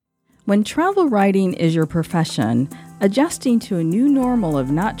When travel writing is your profession, adjusting to a new normal of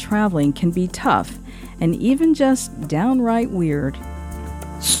not traveling can be tough and even just downright weird.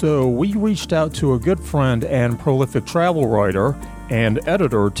 So we reached out to a good friend and prolific travel writer and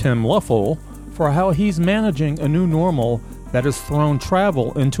editor, Tim Luffel, for how he's managing a new normal that has thrown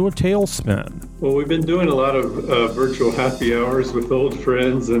travel into a tailspin. Well, we've been doing a lot of virtual happy hours with old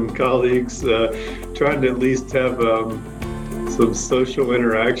friends and colleagues, trying to at least have some social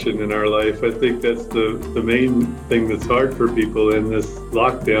interaction in our life. I think that's the main thing that's hard for people in this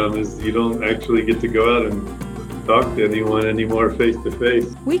lockdown is you don't actually get to go out and talk to anyone anymore face to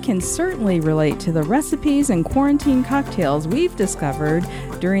face. We can certainly relate to the recipes and quarantine cocktails we've discovered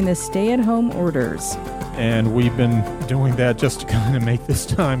during the stay-at-home orders. And we've been doing that just to kind of make this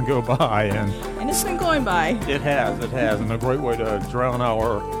time go by. And it's been going by. It has, and a great way to drown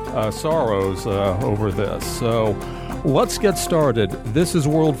our sorrows over this. So let's get started. This is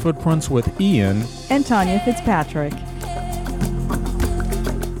World Footprints with Ian and Tanya Fitzpatrick.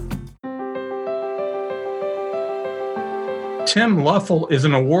 Tim Luffel is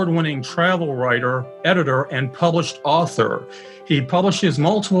an award-winning travel writer, editor, and published author. He publishes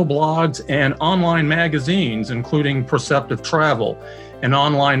multiple blogs and online magazines, including Perceptive Travel, an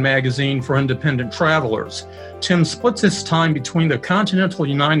online magazine for independent travelers. Tim splits his time between the continental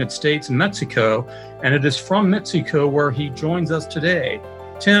United States and Mexico, and it is from Mexico where he joins us today.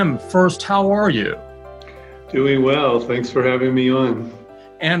 Tim, first, how are you? Doing well. Thanks for having me on.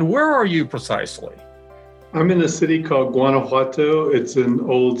 And where are you precisely? I'm in a city called Guanajuato. It's an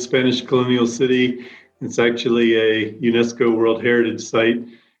old Spanish colonial city. It's actually a UNESCO World Heritage Site,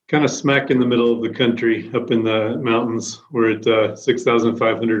 kind of smack in the middle of the country, up in the mountains. We're at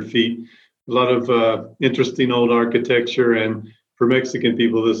 6,500 feet. A lot of interesting old architecture, and for Mexican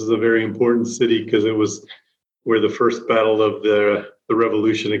people, this is a very important city because it was where the first battle of the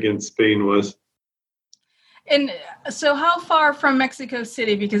revolution against Spain was. And so how far from Mexico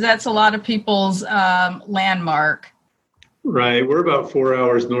City? Because that's a lot of people's landmark. Right. We're about 4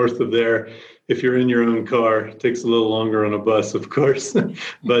 hours north of there. If you're in your own car, it takes a little longer on a bus, of course.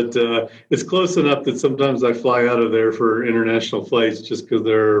 But it's close enough that sometimes I fly out of there for international flights just because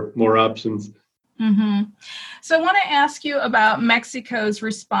there are more options. Mm-hmm. So I want to ask you about Mexico's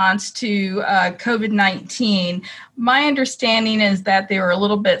response to COVID-19. My understanding is that they were a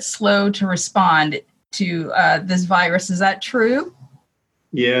little bit slow to respond to this virus. Is that true?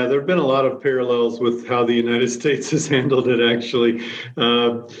 Yeah, there have been a lot of parallels with how the United States has handled it, actually.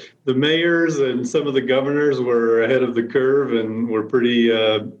 The mayors and some of the governors were ahead of the curve and were pretty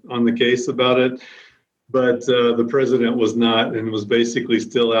on the case about it. But the president was not, and was basically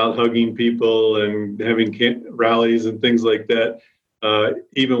still out hugging people and having rallies and things like that,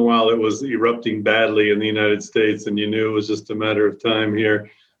 even while it was erupting badly in the United States, and you knew it was just a matter of time here.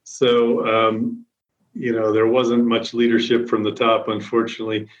 So, there wasn't much leadership from the top,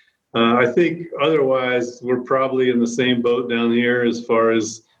 unfortunately. I think otherwise, we're probably in the same boat down here as far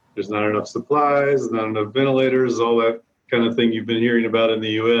as there's not enough supplies, not enough ventilators, all that kind of thing you've been hearing about in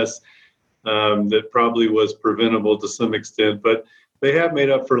the U.S. That probably was preventable to some extent. But they have made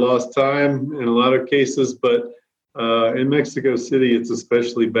up for lost time in a lot of cases. But in Mexico City, it's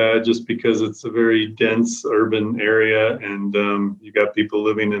especially bad just because it's a very dense urban area and you got people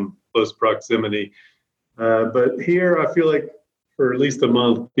living in close proximity. But here, I feel like for at least a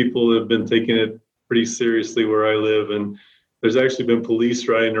month, people have been taking it pretty seriously where I live. And there's actually been police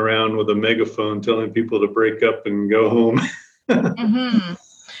riding around with a megaphone telling people to break up and go home. Mm-hmm.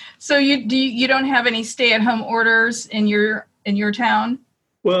 So you don't have any stay-at-home orders in your town?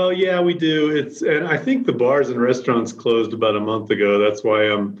 Well, yeah, we do. And I think the bars and restaurants closed about a month ago. That's why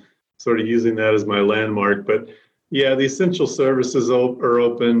I'm sort of using that as my landmark. But yeah, the essential services are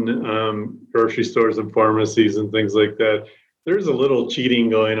open, grocery stores and pharmacies and things like that. There's a little cheating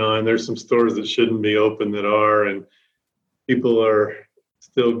going on. There's some stores that shouldn't be open that are, and people are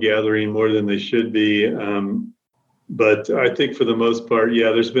still gathering more than they should be. But I think for the most part,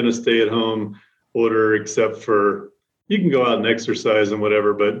 yeah, there's been a stay-at-home order, except for you can go out and exercise and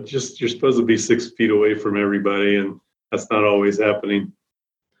whatever, but just you're supposed to be 6 feet away from everybody, and that's not always happening.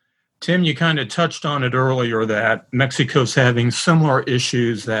 Tim, you kind of touched on it earlier that Mexico's having similar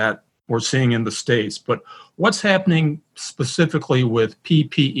issues that we're seeing in the States, but what's happening specifically with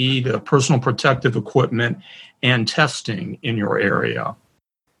PPE, the personal protective equipment, and testing in your area?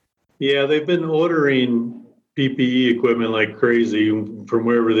 Yeah, they've been ordering PPE equipment like crazy from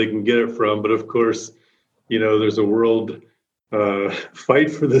wherever they can get it from. But of course, there's a world fight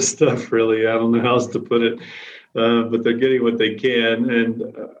for this stuff, really. I don't know how else to put it, but they're getting what they can. And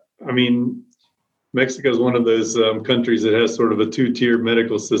Mexico is one of those countries that has sort of a two-tier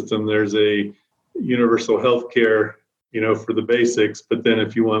medical system. There's a universal health care, for the basics, but then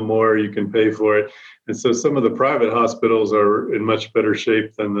if you want more, you can pay for it. And so some of the private hospitals are in much better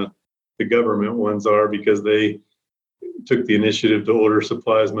shape than the government ones are, because they took the initiative to order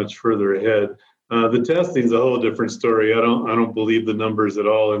supplies much further ahead. The testing is a whole different story. I don't believe the numbers at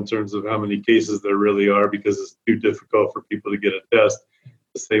all in terms of how many cases there really are, because it's too difficult for people to get a test.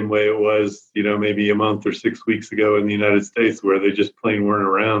 The same way it was, maybe a month or 6 weeks ago in the United States, where they just plain weren't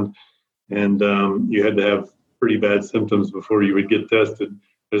around, and you had to have pretty bad symptoms before you would get tested.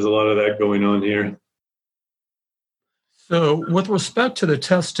 There's a lot of that going on here. So with respect to the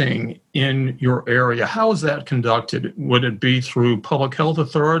testing in your area, how is that conducted? Would it be through public health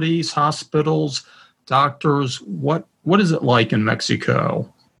authorities, hospitals, doctors? What is it like in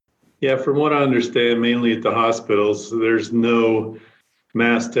Mexico? Yeah, from what I understand, mainly at the hospitals, there's no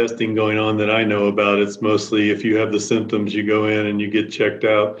mass testing going on that I know about. It's mostly if you have the symptoms, you go in and you get checked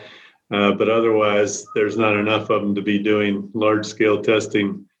out. But otherwise, there's not enough of them to be doing large-scale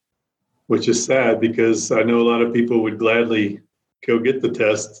testing, which is sad, because I know a lot of people would gladly go get the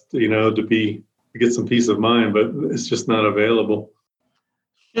test, to get some peace of mind, but it's just not available.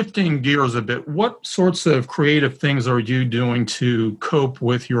 Shifting gears a bit, what sorts of creative things are you doing to cope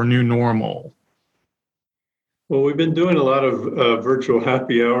with your new normal? Well, we've been doing a lot of virtual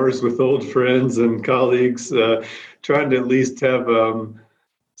happy hours with old friends and colleagues, trying to at least have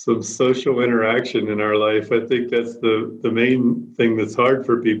some social interaction in our life. I think that's the main thing that's hard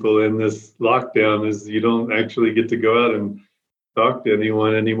for people in this lockdown, is you don't actually get to go out and talk to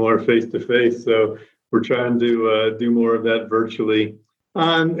anyone anymore face to face. So we're trying to do more of that virtually.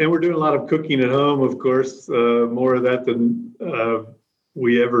 And we're doing a lot of cooking at home, of course, more of that than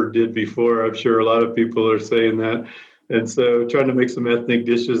we ever did before. I'm sure a lot of people are saying that. And so trying to make some ethnic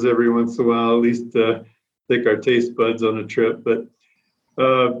dishes every once in a while, at least take our taste buds on a trip. But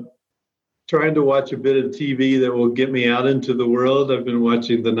trying to watch a bit of TV that will get me out into the world. I've been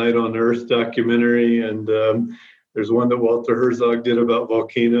watching the Night on Earth documentary, and there's one that Walter Herzog did about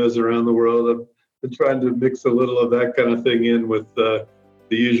volcanoes around the world. I've been trying to mix a little of that kind of thing in with the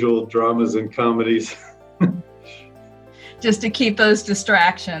usual dramas and comedies. Just to keep those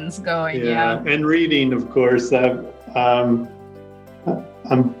distractions going. Yeah. And reading, of course. I'm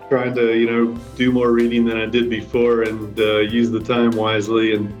trying to, do more reading than I did before, and use the time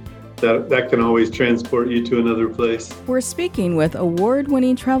wisely, and that can always transport you to another place. We're speaking with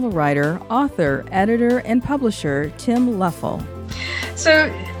award-winning travel writer, author, editor, and publisher Tim Leffel.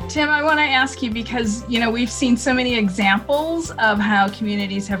 So, Tim, I want to ask you, because, we've seen so many examples of how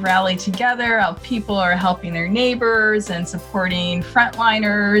communities have rallied together, how people are helping their neighbors and supporting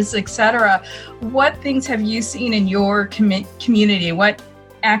frontliners, etc. What things have you seen in your community? What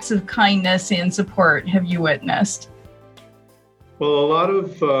acts of kindness and support have you witnessed? Well, a lot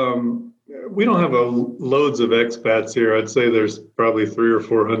of, we don't have loads of expats here. I'd say there's probably 300 or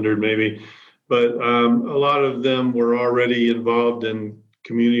 400 maybe, but a lot of them were already involved in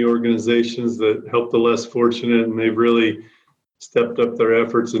community organizations that help the less fortunate, and they've really stepped up their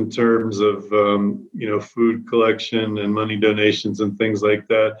efforts in terms of, food collection and money donations and things like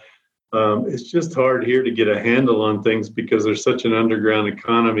that. It's just hard here to get a handle on things, because there's such an underground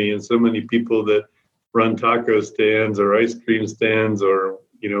economy, and so many people that run taco stands or ice cream stands, or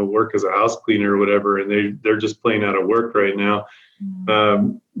work as a house cleaner or whatever, and they're just plain out of work right now.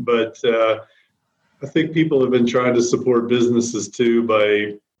 But I think people have been trying to support businesses too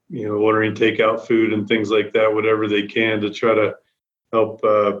by ordering takeout food and things like that, whatever they can, to try to help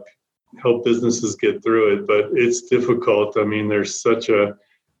businesses get through it. But it's difficult. I mean, there's such a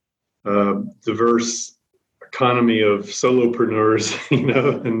diverse economy of solopreneurs,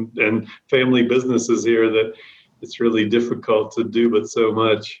 and family businesses here, that it's really difficult to do but so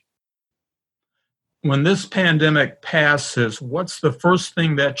much. When this pandemic passes, what's the first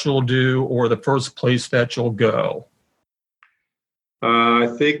thing that you'll do, or the first place that you'll go? I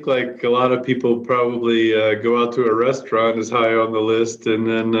think, like a lot of people, probably go out to a restaurant is high on the list, and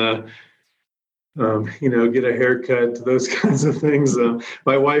then get a haircut, those kinds of things.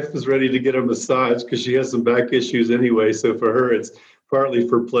 My wife is ready to get a massage because she has some back issues anyway. So for her, it's partly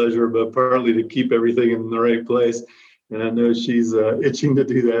for pleasure, but partly to keep everything in the right place. And I know she's itching to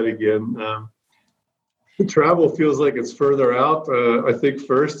do that again. The travel feels like it's further out. I think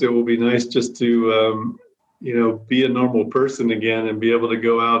first it will be nice just to, be a normal person again, and be able to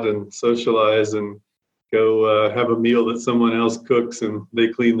go out and socialize and go have a meal that someone else cooks and they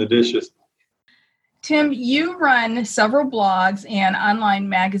clean the dishes. Tim, you run several blogs and online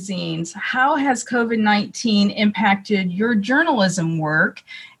magazines. How has COVID-19 impacted your journalism work?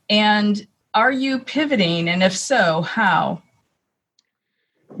 And Are you pivoting? And if so, how?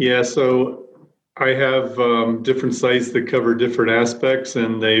 Yeah, so I have different sites that cover different aspects,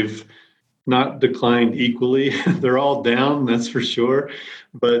 and they've not declined equally. They're all down, that's for sure.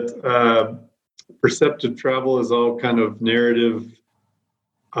 But perceptive travel is all kind of narrative,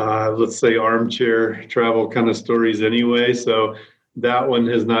 let's say armchair travel kind of stories anyway. So that one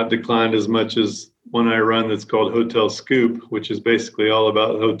has not declined as much as one I run that's called Hotel Scoop, which is basically all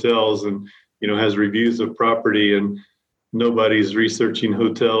about hotels and, has reviews of property, and nobody's researching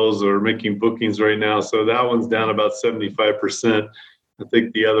hotels or making bookings right now. So that one's down about 75%. I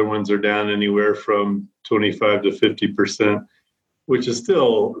think the other ones are down anywhere from 25 to 50%, which is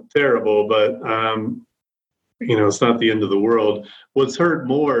still terrible, but it's not the end of the world. What's hurt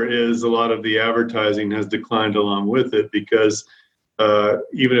more is a lot of the advertising has declined along with it, because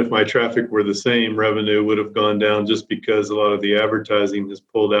even if my traffic were the same, revenue would have gone down just because a lot of the advertising has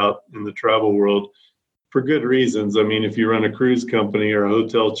pulled out in the travel world for good reasons. I mean, if you run a cruise company or a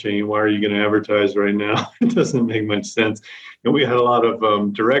hotel chain, why are you going to advertise right now? It doesn't make much sense. And we had a lot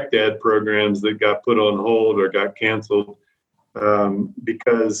of direct ad programs that got put on hold or got canceled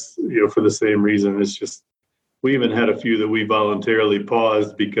because, for the same reason. It's just, we even had a few that we voluntarily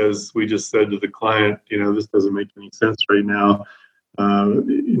paused because we just said to the client, this doesn't make any sense right now.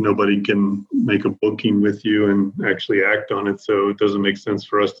 Nobody can make a booking with you and actually act on it. So it doesn't make sense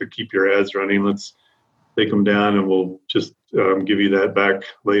for us to keep your ads running. Let's take them down and we'll just give you that back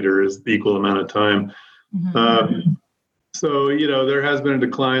later as the equal amount of time. Mm-hmm. So, there has been a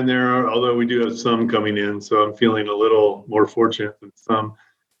decline there, although we do have some coming in. So I'm feeling a little more fortunate than some.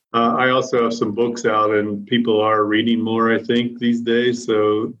 I also have some books out, and people are reading more, I think, these days.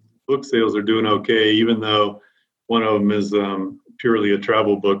 So book sales are doing okay, even though one of them is purely a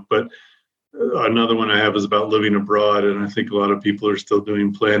travel book. But another one I have is about living abroad, and I think a lot of people are still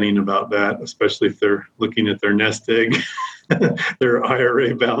doing planning about that, especially if they're looking at their nest egg, their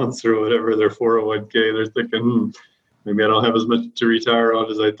IRA balance or whatever, their 401k. They're thinking, maybe I don't have as much to retire on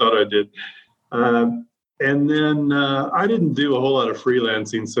as I thought I did. And then I didn't do a whole lot of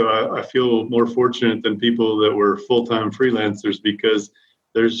freelancing, so I feel more fortunate than people that were full-time freelancers, because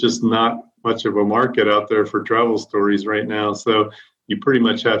there's just not much of a market out there for travel stories right now. So you pretty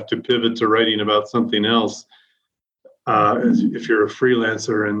much have to pivot to writing about something else if you're a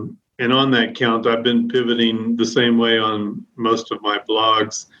freelancer. And on that count, I've been pivoting the same way on most of my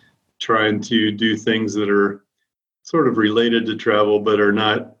blogs, trying to do things that are sort of related to travel, but are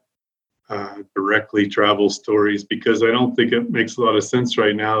not directly travel stories, because I don't think it makes a lot of sense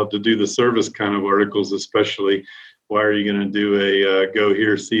right now to do the service kind of articles, especially. Why are you going to do a go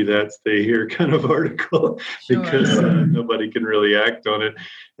here, see that, stay here kind of article? Sure. Because nobody can really act on it.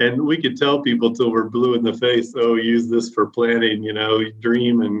 And we could tell people till we're blue in the face, use this for planning,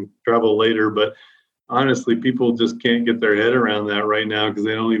 dream and travel later. But honestly, people just can't get their head around that right now, because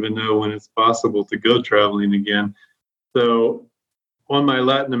they don't even know when it's possible to go traveling again. So on my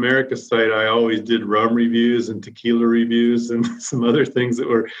Latin America site, I always did rum reviews and tequila reviews and some other things that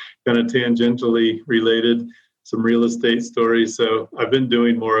were kind of tangentially related, some real estate stories. So I've been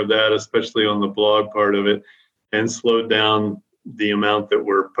doing more of that, especially on the blog part of it, and slowed down the amount that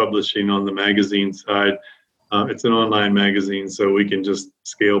we're publishing on the magazine side. It's an online magazine, so we can just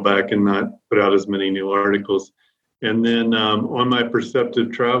scale back and not put out as many new articles. And then on my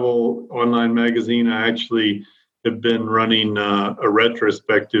Perceptive Travel online magazine, I actually have been running a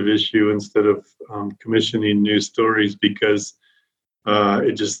retrospective issue instead of commissioning new stories, because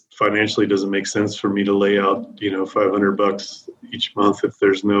it just financially doesn't make sense for me to lay out, $500 each month if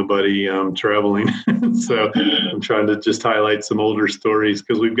there's nobody traveling. So I'm trying to just highlight some older stories,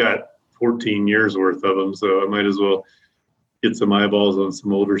 because we've got 14 years worth of them. So I might as well get some eyeballs on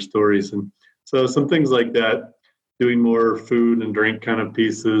some older stories. And so some things like that, doing more food and drink kind of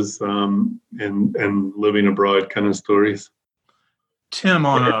pieces, and living abroad kind of stories. Tim,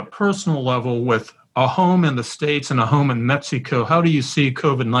 on a personal level, with a home in the States and a home in Mexico, how do you see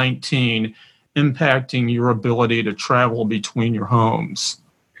COVID-19 impacting your ability to travel between your homes?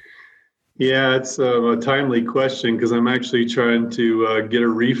 Yeah, it's a timely question, because I'm actually trying to get a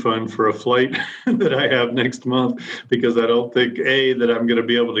refund for a flight that I have next month, because I don't think, A, that I'm going to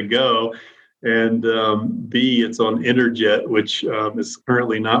be able to go, and B, it's on Interjet, which is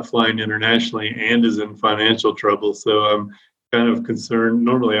currently not flying internationally and is in financial trouble. So I'm kind of concerned.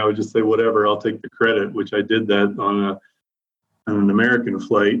 Normally I would just say, whatever, I'll take the credit, which I did that on an American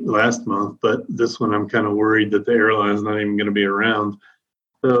flight last month. But this one, I'm kind of worried that the airline's not even going to be around.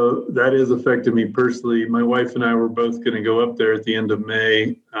 So that is affecting me personally. My wife and I were both going to go up there at the end of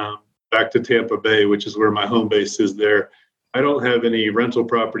May, back to Tampa Bay, which is where my home base is there. I don't have any rental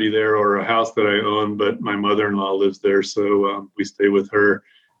property there or a house that I own, but my mother-in-law lives there, so we stay with her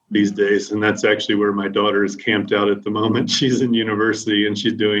these days. And that's actually where my daughter is camped out at the moment. She's in university and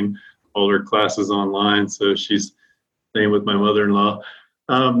she's doing all her classes online, so she's staying with my mother-in-law.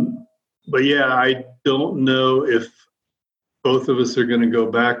 But yeah, I don't know if both of us are going to go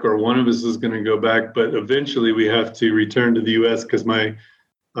back or one of us is going to go back, but eventually we have to return to the U.S. because my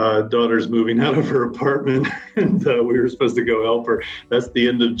daughter's moving out of her apartment and we were supposed to go help her. That's the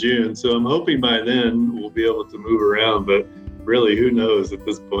end of June. So I'm hoping by then we'll be able to move around, but really, who knows at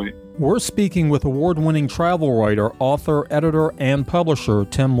this point? We're speaking with award-winning travel writer, author, editor, and publisher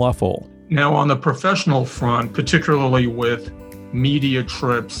Tim Leffel. Now, on the professional front, particularly with media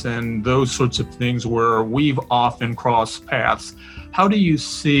trips and those sorts of things where we've often crossed paths, how do you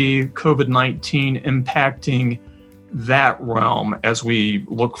see COVID-19 impacting that realm as we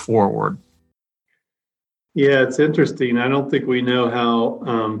look forward? Yeah, it's interesting. I don't think we know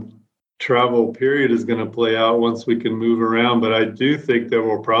how travel period is going to play out once we can move around, but I do think there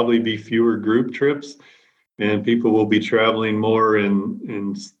will probably be fewer group trips and people will be traveling more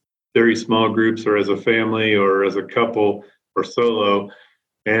in very small groups or as a family or as a couple or solo.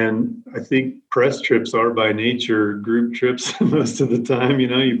 And I think press trips are by nature group trips most of the time. You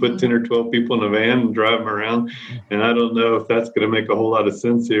know, you put 10 or 12 people in a van and drive them around. And I don't know if that's going to make a whole lot of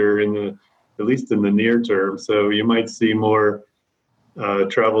sense here at least in the near term. So you might see more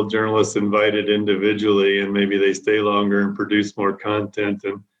travel journalists invited individually, and maybe they stay longer and produce more content.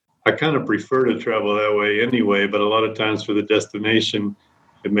 And I kind of prefer to travel that way anyway, but a lot of times for the destination,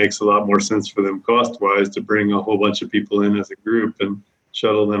 it makes a lot more sense for them cost-wise to bring a whole bunch of people in as a group and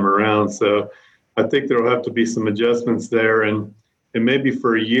shuttle them around. So I think there will have to be some adjustments there. And maybe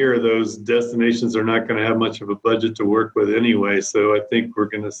for a year, those destinations are not going to have much of a budget to work with anyway. So I think we're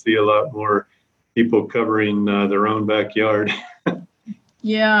going to see a lot more people covering their own backyard.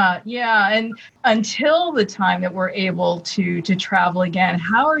 Yeah. And until the time that we're able to travel again,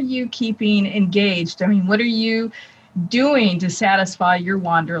 how are you keeping engaged? I mean, what are you doing to satisfy your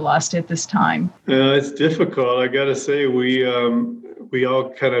wanderlust at this time? It's difficult. I got to say, we all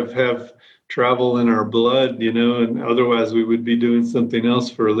kind of have travel in our blood, you know, and otherwise we would be doing something else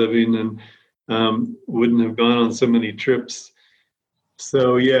for a living and wouldn't have gone on so many trips.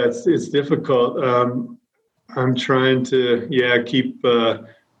 So yeah, it's difficult. I'm trying to keep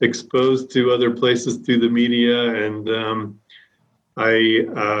exposed to other places through the media, and I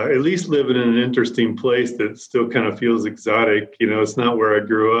at least live in an interesting place that still kind of feels exotic. You know, it's not where I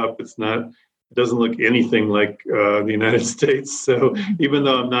grew up. It doesn't look anything like the United States. So even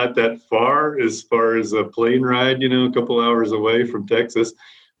though I'm not that far as a plane ride, you know, a couple hours away from Texas,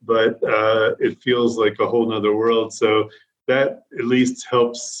 but it feels like a whole nother world. So that at least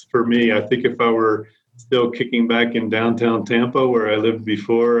helps for me. I think if I were still kicking back in downtown Tampa where I lived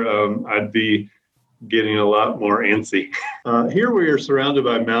before, I'd be getting a lot more antsy. Here we are surrounded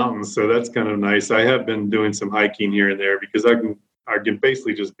by mountains, so that's kind of nice. I have been doing some hiking here and there because I can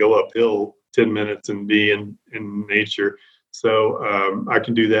basically just go uphill 10 minutes and be in nature. So I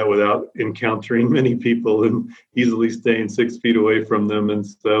can do that without encountering many people and easily staying 6 feet away from them. And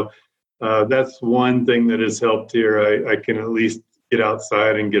so that's one thing that has helped here. I can at least get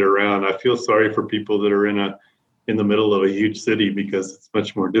outside and get around. I feel sorry for people that are in the middle of a huge city because it's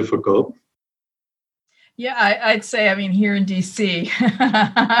much more difficult. Yeah, I'd say, I mean, here in D.C.,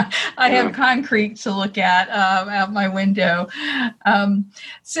 I have concrete to look at out my window.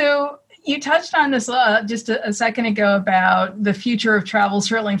 So you touched on this just a second ago about the future of travel,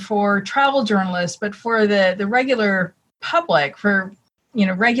 certainly for travel journalists, but for the regular public, for, you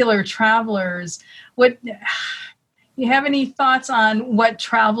know, regular travelers. What you have any thoughts on what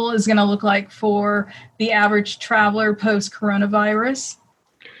travel is going to look like for the average traveler post-coronavirus?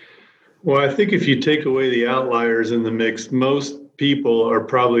 Well, I think if you take away the outliers in the mix, most people are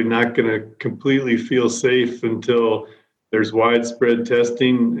probably not going to completely feel safe until there's widespread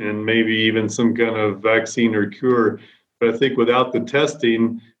testing and maybe even some kind of vaccine or cure. But I think without the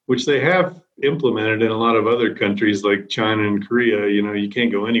testing, which they have implemented in a lot of other countries like China and Korea, you know, you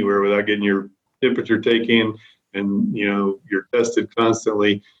can't go anywhere without getting your temperature taken and, you know, you're tested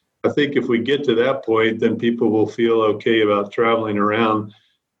constantly. I think if we get to that point, then people will feel okay about traveling around.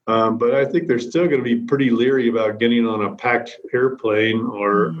 But I think they're still going to be pretty leery about getting on a packed airplane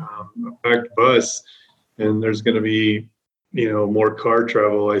or a packed bus. And there's going to be, you know, more car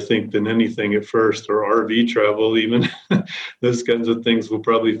travel, I think, than anything at first, or RV travel even. Those kinds of things will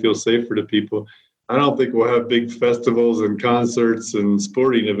probably feel safer to people. I don't think we'll have big festivals and concerts and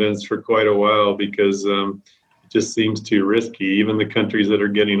sporting events for quite a while because it just seems too risky. Even the countries that are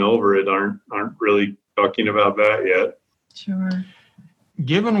getting over it aren't really talking about that yet. Sure.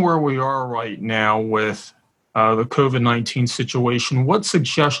 Given where we are right now with the COVID-19 situation, what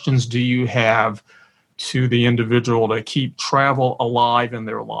suggestions do you have to the individual to keep travel alive in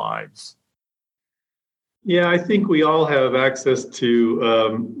their lives? Yeah, I think we all have access to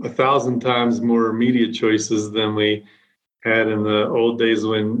 1,000 times more media choices than we had in the old days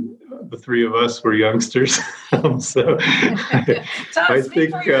when the three of us were youngsters. So I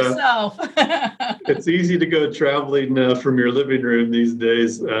think for yourself. It's easy to go traveling from your living room these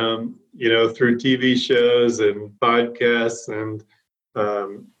days, through TV shows and podcasts and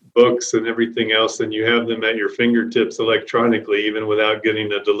books and everything else, and you have them at your fingertips electronically, even without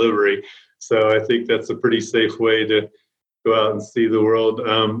getting a delivery. So I think that's a pretty safe way to go out and see the world.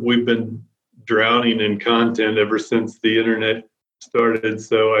 We've been drowning in content ever since the internet started,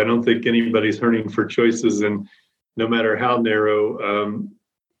 so I don't think anybody's hurting for choices, and no matter how narrow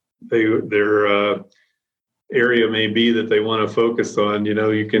their area may be that they want to focus on,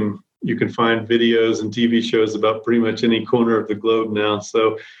 you can find videos and TV shows about pretty much any corner of the globe now.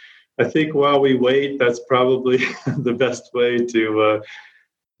 So I think while we wait, that's probably the best way to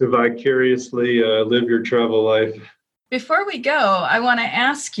vicariously live your travel life. Before we go, I want to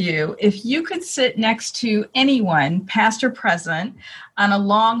ask you if you could sit next to anyone, past or present, on a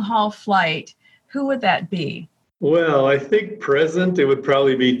long-haul flight, who would that be? Well, I think present, it would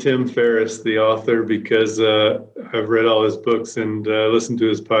probably be Tim Ferriss, the author, because I've read all his books and listened to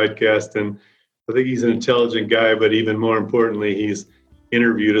his podcast, and I think he's an intelligent guy, but even more importantly, he's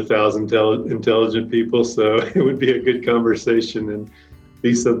interviewed 1,000 intelligent people, so it would be a good conversation and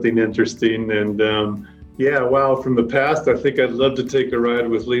be something interesting. And from the past, I think I'd love to take a ride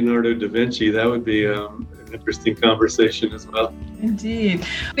with Leonardo da Vinci. That would be an interesting conversation as well. Indeed.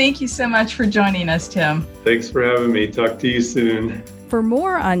 Thank you so much for joining us, Tim. Thanks for having me. Talk to you soon. For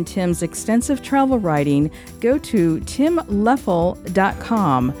more on Tim's extensive travel writing, go to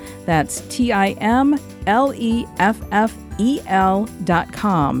timleffel.com. That's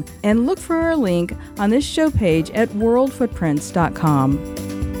TIMLEFFEL.com. And look for our link on this show page at worldfootprints.com.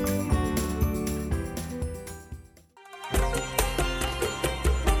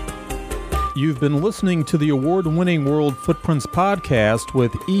 You've been listening to the award-winning World Footprints podcast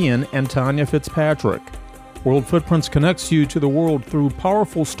with Ian and Tanya Fitzpatrick. World Footprints connects you to the world through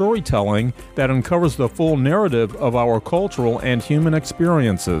powerful storytelling that uncovers the full narrative of our cultural and human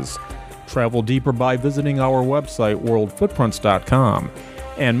experiences. Travel deeper by visiting our website, worldfootprints.com.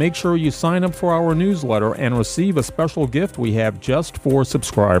 And make sure you sign up for our newsletter and receive a special gift we have just for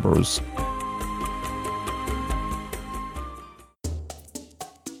subscribers.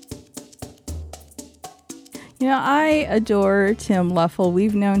 I adore Tim Leffel.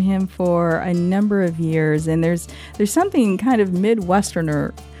 We've known him for a number of years, and there's something kind of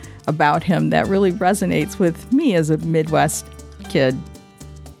Midwesterner about him that really resonates with me as a Midwest kid.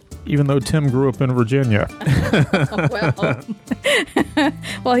 Even though Tim grew up in Virginia.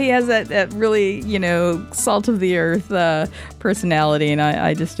 Well, he has that really, salt of the earth personality, and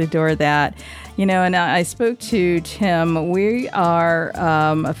I just adore that. And I spoke to Tim. We are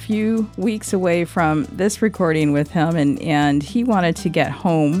a few weeks away from this recording with him, and he wanted to get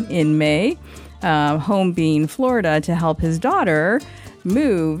home in May, home being Florida, to help his daughter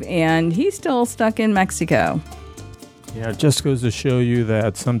move, and he's still stuck in Mexico. Yeah, it just goes to show you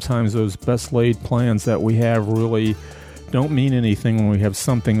that sometimes those best laid plans that we have really don't mean anything when we have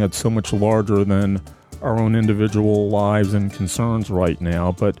something that's so much larger than our own individual lives and concerns right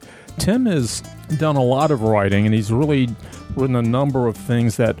now. But Tim has done a lot of writing, and he's really written a number of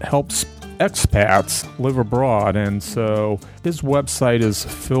things that helps expats live abroad. And so his website is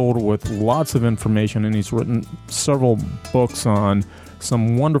filled with lots of information, and he's written several books on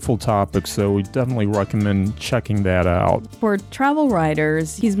some wonderful topics, so we definitely recommend checking that out. For travel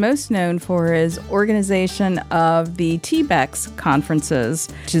writers, he's most known for his organization of the TBEX conferences,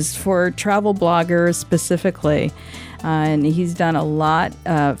 which is for travel bloggers specifically. And he's done a lot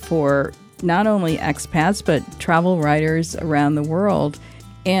for not only expats, but travel writers around the world.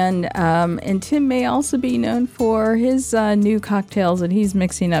 And Tim may also be known for his new cocktails that he's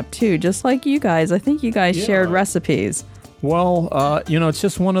mixing up too, just like you guys. I think you guys shared recipes. Well, it's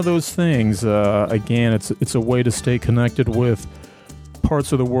just one of those things. Again, it's a way to stay connected with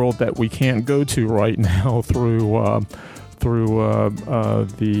parts of the world that we can't go to right now through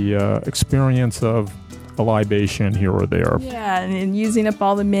the experience of a libation here or there. Yeah, and using up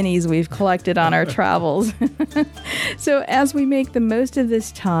all the minis we've collected on our travels. So as we make the most of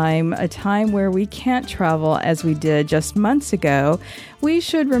this time, a time where we can't travel as we did just months ago, we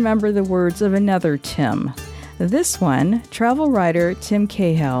should remember the words of another Tim. This one, travel writer Tim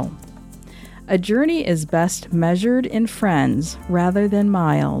Cahill. A journey is best measured in friends rather than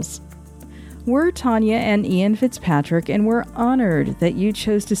miles. We're Tanya and Ian Fitzpatrick, and we're honored that you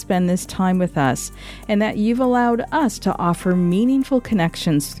chose to spend this time with us and that you've allowed us to offer meaningful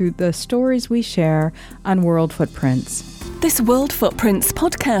connections through the stories we share on World Footprints. This World Footprints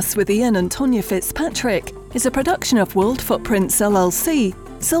podcast with Ian and Tanya Fitzpatrick is a production of World Footprints LLC,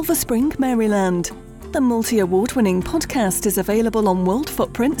 Silver Spring, Maryland. The multi-award-winning podcast is available on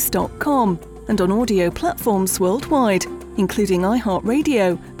worldfootprints.com and on audio platforms worldwide, including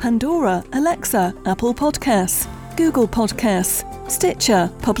iHeartRadio, Pandora, Alexa, Apple Podcasts, Google Podcasts, Stitcher,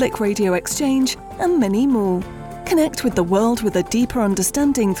 Public Radio Exchange, and many more. Connect with the world with a deeper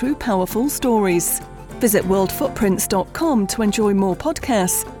understanding through powerful stories. Visit worldfootprints.com to enjoy more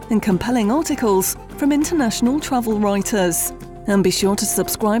podcasts and compelling articles from international travel writers. And be sure to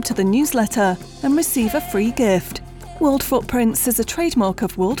subscribe to the newsletter and receive a free gift. World Footprints is a trademark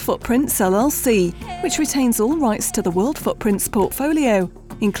of World Footprints LLC, which retains all rights to the World Footprints portfolio,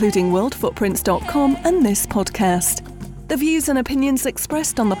 including worldfootprints.com and this podcast. The views and opinions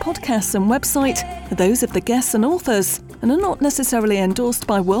expressed on the podcasts and website are those of the guests and authors and are not necessarily endorsed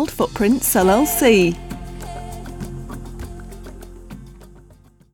by World Footprints LLC.